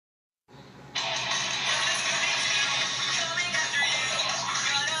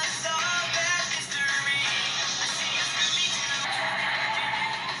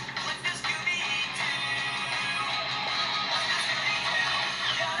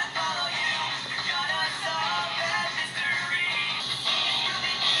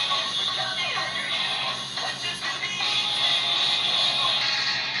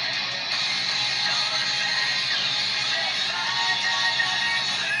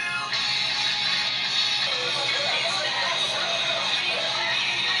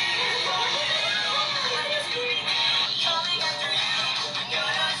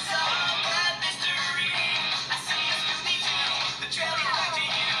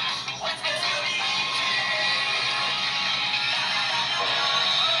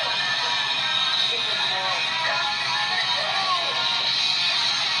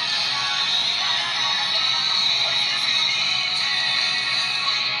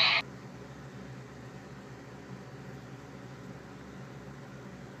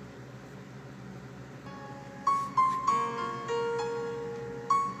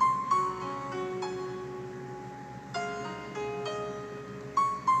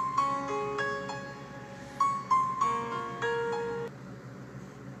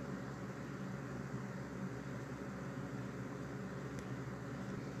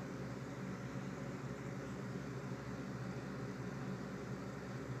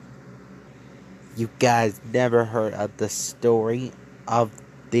You guys never heard of the story of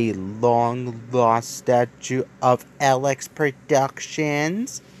the long lost statue of Alex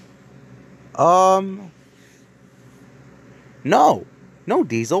Productions? Um, no, no,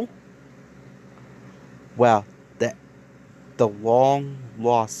 Diesel. Well, the long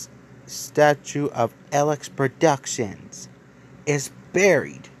lost statue of Alex Productions is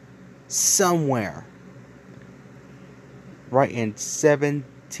buried somewhere right in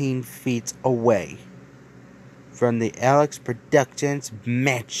 17 feet away from the Alex Productions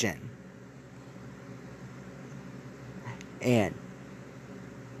mansion. And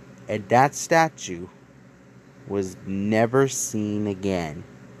that statue was never seen again.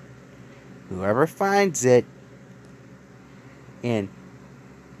 Whoever finds it, and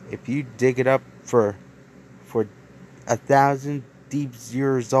if you dig it up for 1,000 deep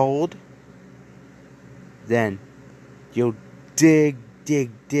years old, then you'll dig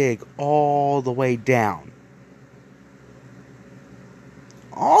all the way down.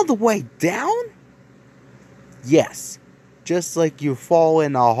 All the way down? Yes, just like you fall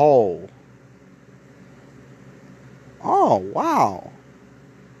in a hole. Oh, wow.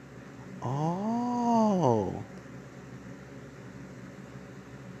 Oh.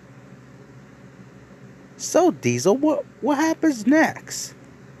 So, Diesel, what happens next?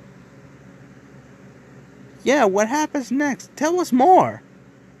 Yeah, what happens next? Tell us more.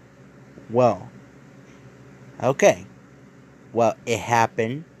 Well, okay. Well, it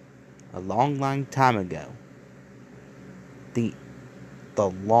happened a long time ago. The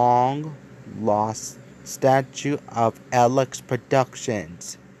long lost statue of Alex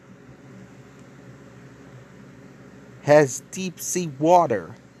Productions has deep sea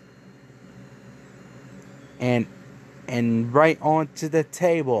water, and right onto the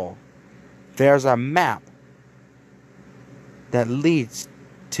table there's a map that leads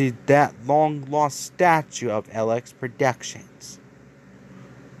to that long lost statue of Alex Productions.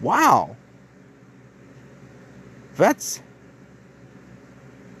 Wow, that's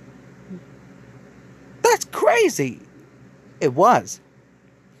crazy. It was.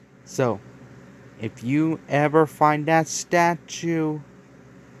 So, if you ever find that statue,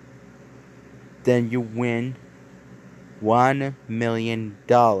 then you win $1 million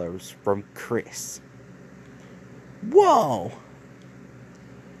from Chris. Whoa!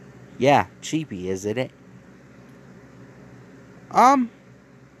 Yeah, cheapy, isn't it?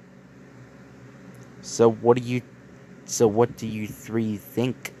 So what do you three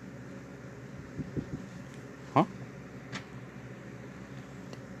think? Huh?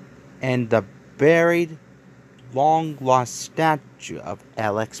 And the buried long lost statue of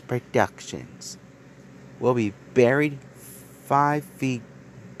Alex Productions will be buried 5 feet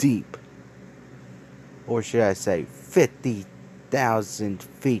deep. Or should I say 50,000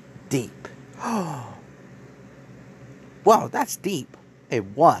 feet deep. Wow, that's deep. It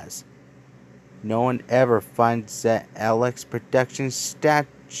was. No one ever finds that Alex Productions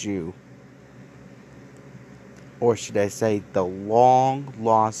statue. Or should I say the long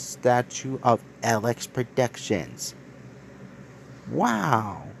lost statue of Alex Productions.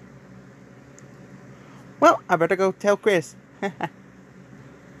 Wow. Well, I better go tell Chris.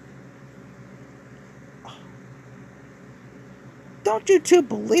 Don't you two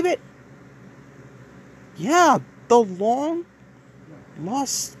believe it? Yeah, the long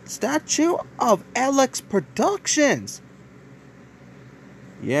lost statue of Alex Productions.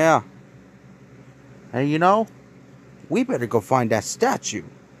 Yeah. And you know, we better go find that statue.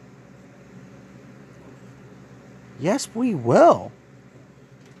 Yes, we will.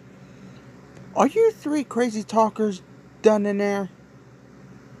 Are you three crazy talkers done in there?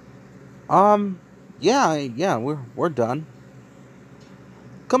 Yeah, we're done.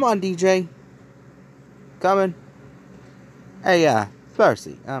 Come on, DJ. Coming. Hey,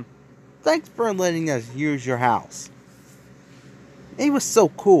 Percy, thanks for letting us use your house. It was so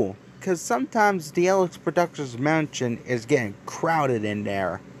cool, because sometimes the Alex Productions mansion is getting crowded in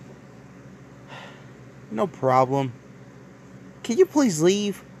there. No problem. Can you please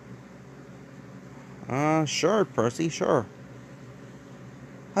leave? Sure, Percy, sure.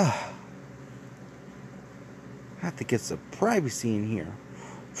 I have to get some privacy in here.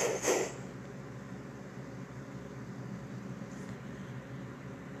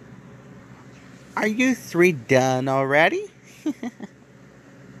 Are you three done already?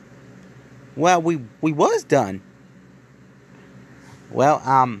 Well, we was done. Well,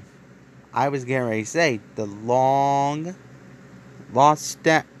 I was getting ready to say the long lost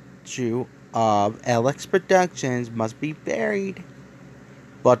statue of Alex Productions must be buried.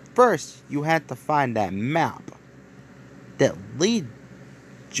 But first, you had to find that map that leads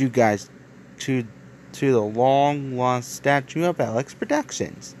you guys to the long-lost statue of Alex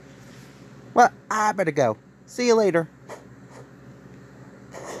Productions. Well, I better go. See you later.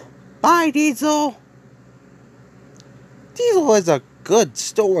 Bye, Diesel! Diesel is a good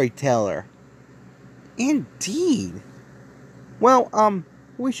storyteller. Indeed. Well,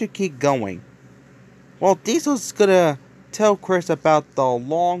 we should keep going. Well, Diesel's gonna tell Chris about the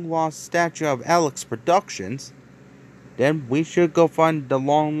long-lost statue of Alex Productions. Then we should go find the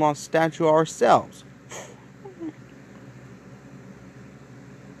long-lost statue ourselves.